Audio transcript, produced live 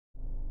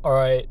All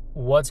right,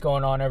 what's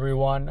going on,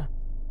 everyone?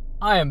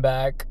 I am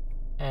back,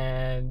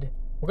 and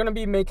we're going to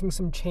be making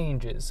some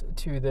changes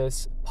to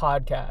this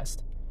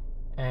podcast.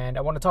 And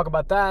I want to talk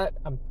about that.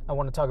 I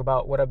want to talk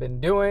about what I've been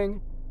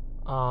doing,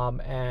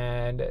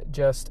 and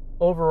just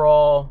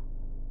overall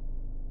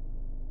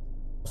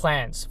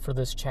plans for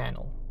this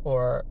channel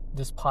or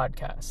this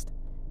podcast,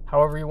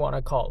 however you want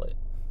to call it.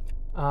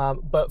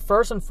 But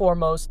first and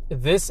foremost,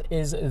 this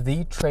is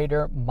the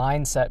Trader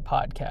Mindset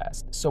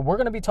Podcast. So we're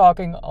going to be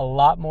talking a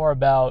lot more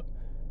about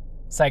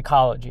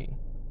psychology.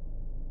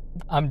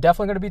 I'm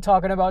definitely going to be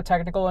talking about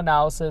technical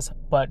analysis,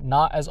 but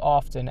not as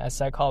often as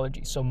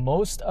psychology. So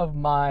most of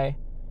my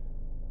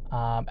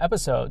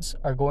episodes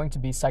are going to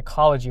be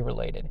psychology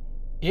related.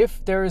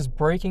 If there is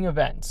breaking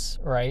events,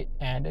 right,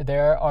 and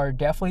there are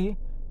definitely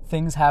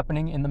things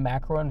happening in the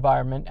macro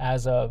environment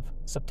as of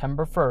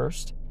September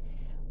 1st,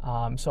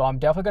 so I'm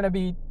definitely going to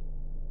be,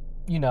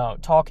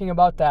 talking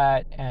about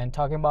that and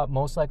talking about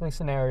most likely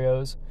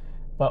scenarios.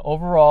 But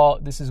overall,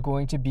 this is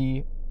going to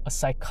be a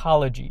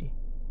psychology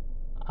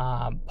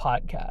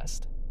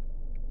podcast.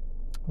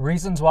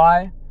 Reasons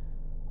why: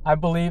 I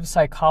believe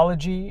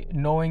psychology,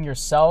 knowing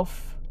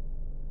yourself,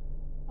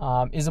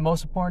 is the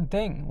most important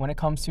thing when it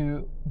comes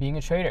to being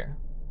a trader.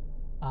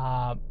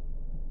 The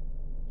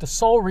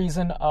sole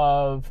reason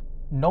of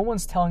no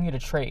one's telling you to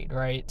trade,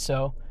 right?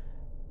 So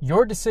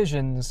your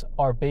decisions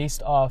are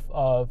based off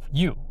of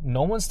you.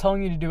 No one's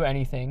telling you to do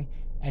anything,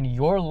 and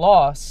your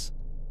loss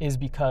is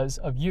because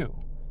of you,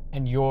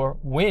 and your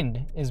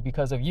win is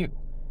because of you.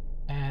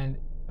 And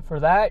for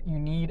that, you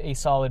need a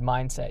solid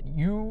mindset.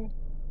 You,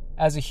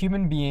 as a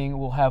human being,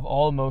 will have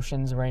all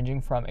emotions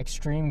ranging from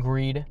extreme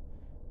greed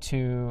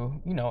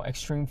to,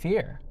 extreme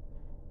fear.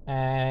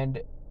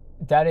 And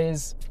that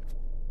is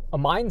a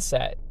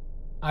mindset.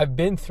 I've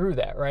been through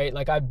that, right?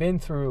 Like, I've been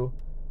through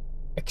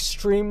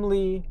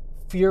extremely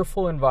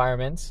fearful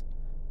environments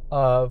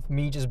of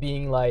me just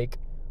being like,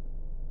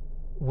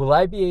 will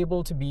I be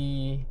able to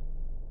be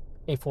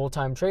a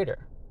full-time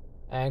trader?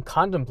 And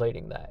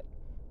contemplating that.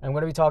 I'm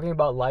going to be talking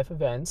about life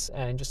events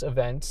and just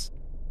events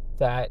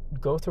that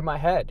go through my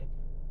head.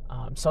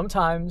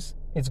 Sometimes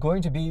it's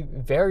going to be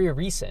very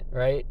recent,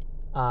 right?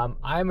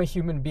 I'm a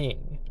human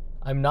being.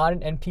 I'm not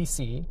an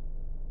NPC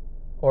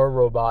or a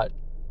robot.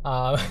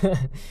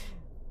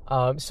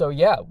 So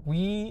yeah,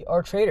 we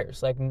are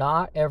traders. Like,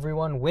 not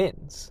everyone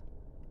wins.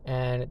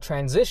 And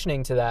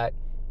transitioning to that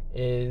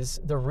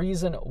is the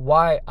reason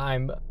why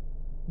I'm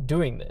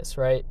doing this,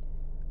 right?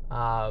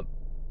 I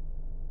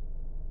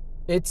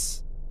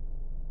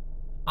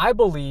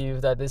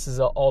believe that this is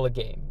all a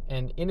game.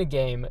 And in a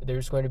game,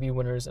 there's going to be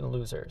winners and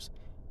losers.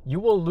 You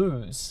will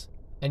lose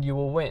and you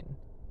will win.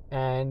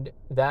 And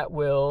that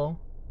will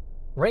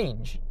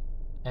range.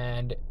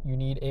 And you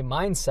need a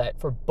mindset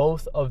for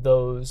both of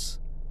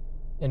those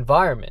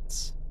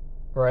environments,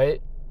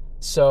 right?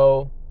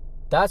 So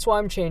that's why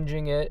I'm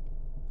changing it.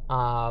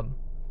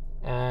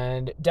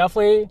 And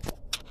definitely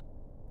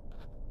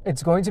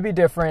it's going to be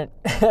different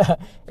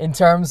in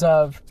terms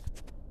of,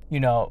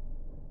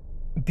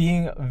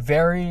 being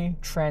very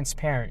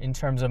transparent in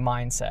terms of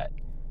mindset.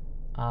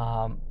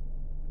 I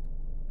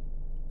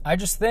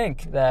just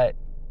think that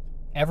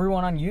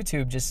everyone on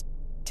YouTube just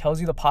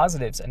tells you the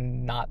positives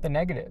and not the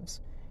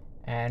negatives.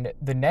 And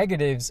the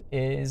negatives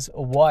is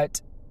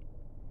what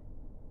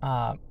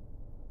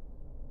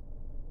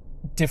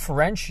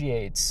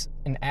differentiates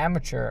an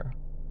amateur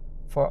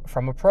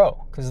from a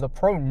pro, because the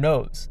pro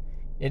knows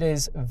it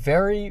is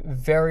very,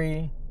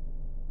 very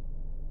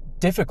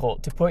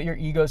difficult to put your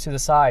ego to the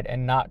side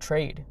and not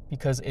trade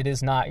because it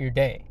is not your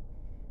day.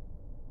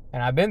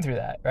 And I've been through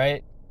that,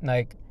 right?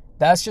 Like,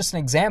 that's just an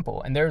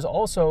example. And there's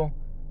also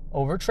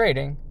over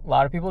trading. A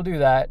lot of people do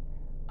that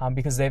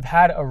because they've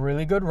had a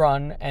really good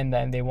run, and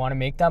then they want to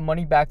make that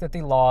money back that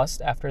they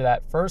lost after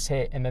that first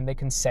hit, and then they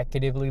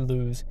consecutively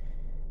lose,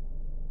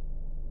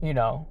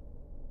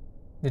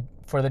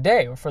 for the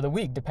day or for the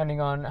week, depending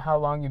on how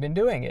long you've been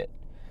doing it.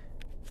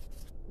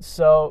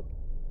 So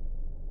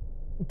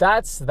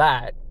that's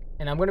that.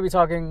 And I'm going to be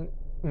talking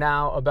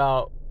now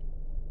about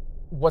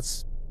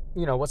what's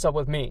up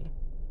with me.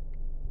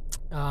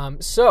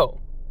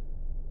 So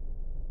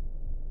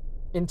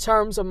in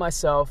terms of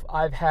myself,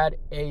 I've had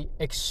a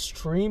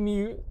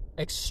extremely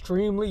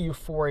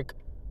euphoric,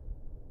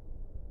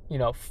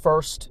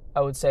 first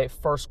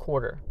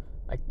quarter.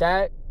 Like,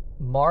 that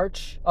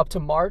March, up to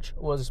March,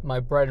 was my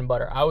bread and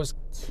butter. I was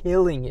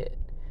killing it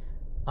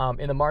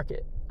in the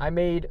market. I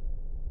made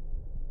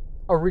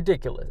a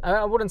ridiculous,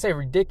 I wouldn't say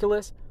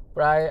ridiculous,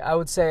 but I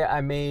would say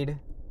I made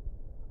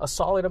a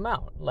solid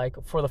amount. Like,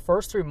 for the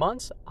first 3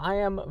 months, I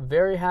am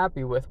very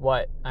happy with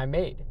what I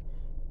made.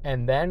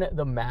 And then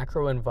the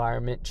macro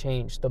environment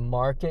changed. The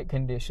market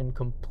condition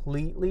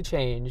completely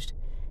changed,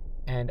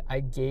 and I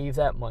gave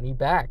that money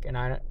back. And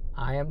I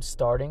am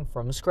starting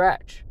from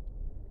scratch.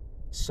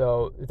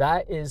 So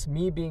that is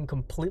me being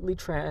completely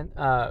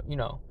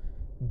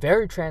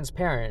very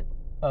transparent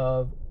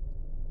of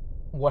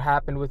what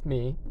happened with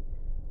me.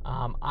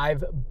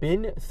 I've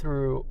been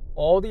through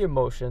all the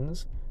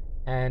emotions,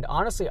 And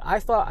honestly, I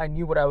thought I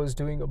knew what I was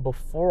doing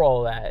before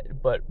all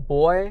that. But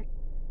boy,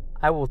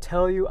 I will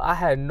tell you, I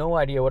had no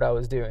idea what I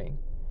was doing.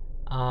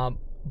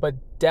 But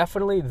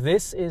definitely,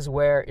 this is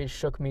where it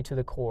shook me to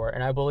the core.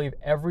 And I believe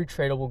every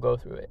trader will go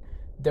through it.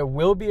 There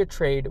will be a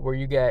trade where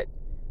you get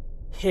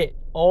hit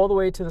all the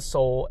way to the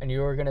soul and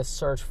you're going to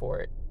search for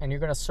it. And you're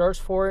going to search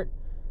for it,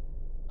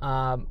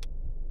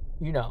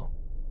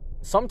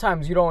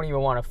 sometimes you don't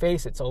even want to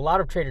face it. So a lot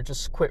of traders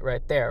just quit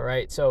right there,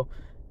 right? So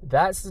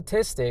that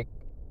statistics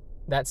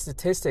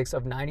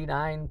of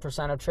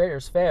 99% of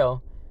traders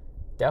fail,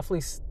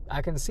 definitely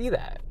I can see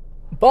that.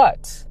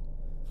 But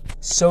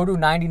so do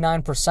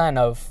 99%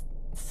 of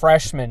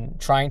freshmen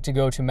trying to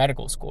go to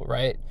medical school,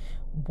 right?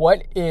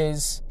 What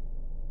is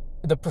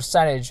the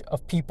percentage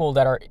of people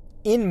that are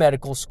in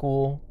medical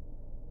school,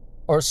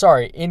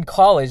 in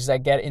college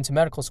that get into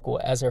medical school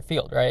as their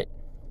field, right?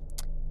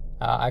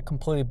 I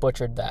completely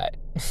butchered that.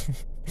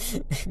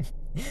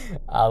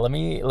 Let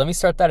me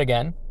start that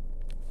again.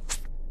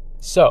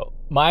 So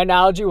my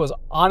analogy was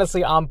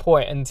honestly on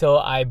point until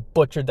I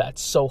butchered that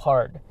so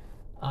hard.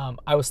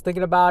 I was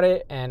thinking about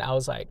it and I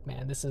was like,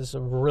 man, this is a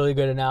really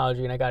good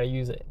analogy and I got to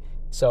use it.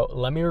 So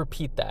let me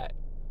repeat that.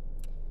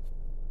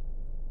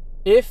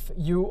 If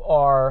you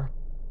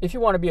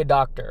want to be a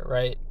doctor,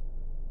 right?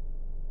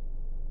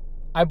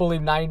 I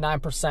believe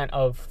 99%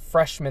 of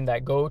freshmen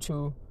that go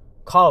to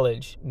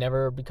college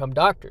never become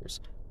doctors.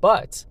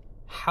 But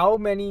how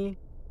many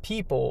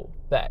people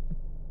that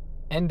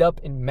end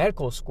up in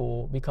medical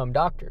school become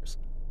doctors?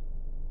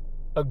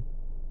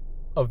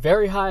 A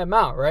very high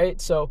amount, right?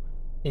 So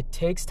it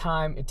takes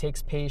time, it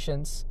takes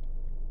patience,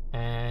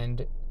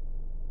 and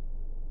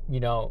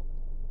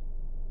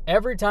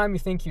every time you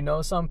think you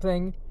know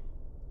something,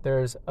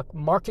 there's a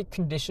market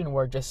condition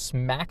where it just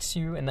smacks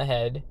you in the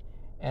head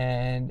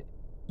and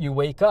you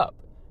wake up.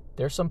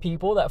 There's some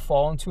people that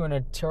fall into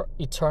an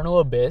eternal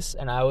abyss,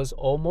 and I was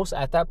almost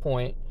at that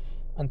point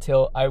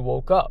until I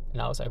woke up.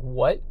 And I was like,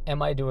 what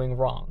am I doing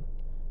wrong?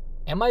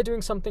 Am I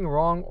doing something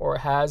wrong, or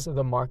has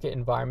the market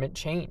environment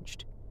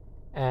changed?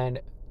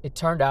 And it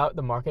turned out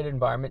the market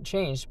environment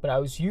changed, but I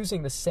was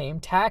using the same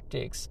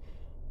tactics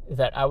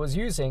that I was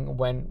using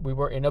when we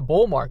were in a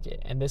bull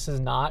market. And this is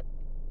not,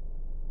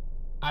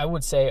 I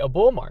would say, a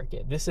bull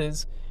market. This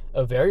is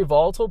a very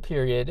volatile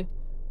period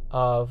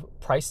of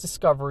price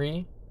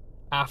discovery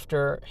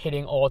after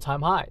hitting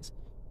all-time highs.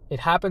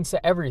 It happens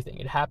to everything.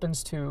 It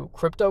happens to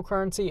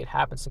cryptocurrency. It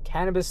happens to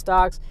cannabis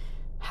stocks.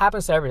 It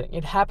happens to everything.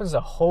 It happens to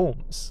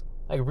homes.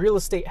 Like real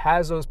estate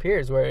has those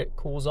periods where it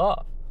cools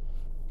off.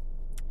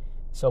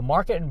 So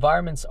market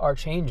environments are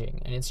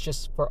changing, and it's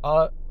just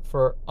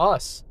for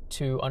us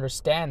to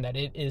understand that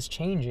it is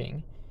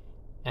changing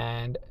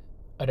and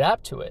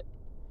adapt to it.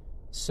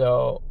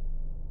 So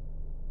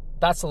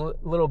that's a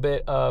little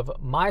bit of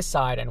my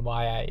side and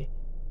why I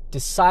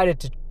decided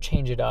to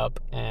change it up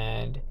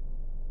and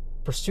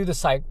pursue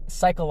the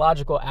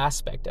psychological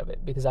aspect of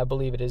it, because I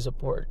believe it is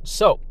important.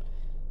 So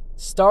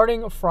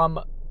starting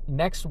from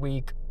next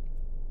week,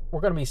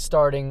 we're going to be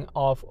starting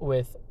off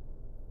with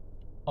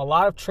a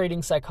lot of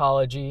trading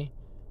psychology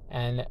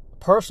and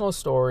personal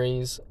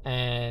stories,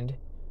 and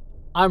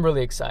I'm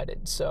really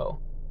excited. So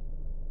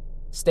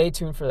stay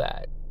tuned for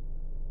that.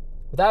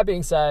 With that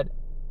being said,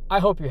 I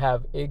hope you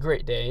have a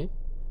great day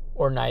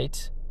or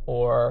night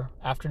or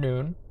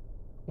afternoon,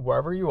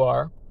 wherever you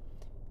are,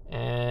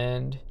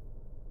 and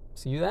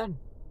see you then.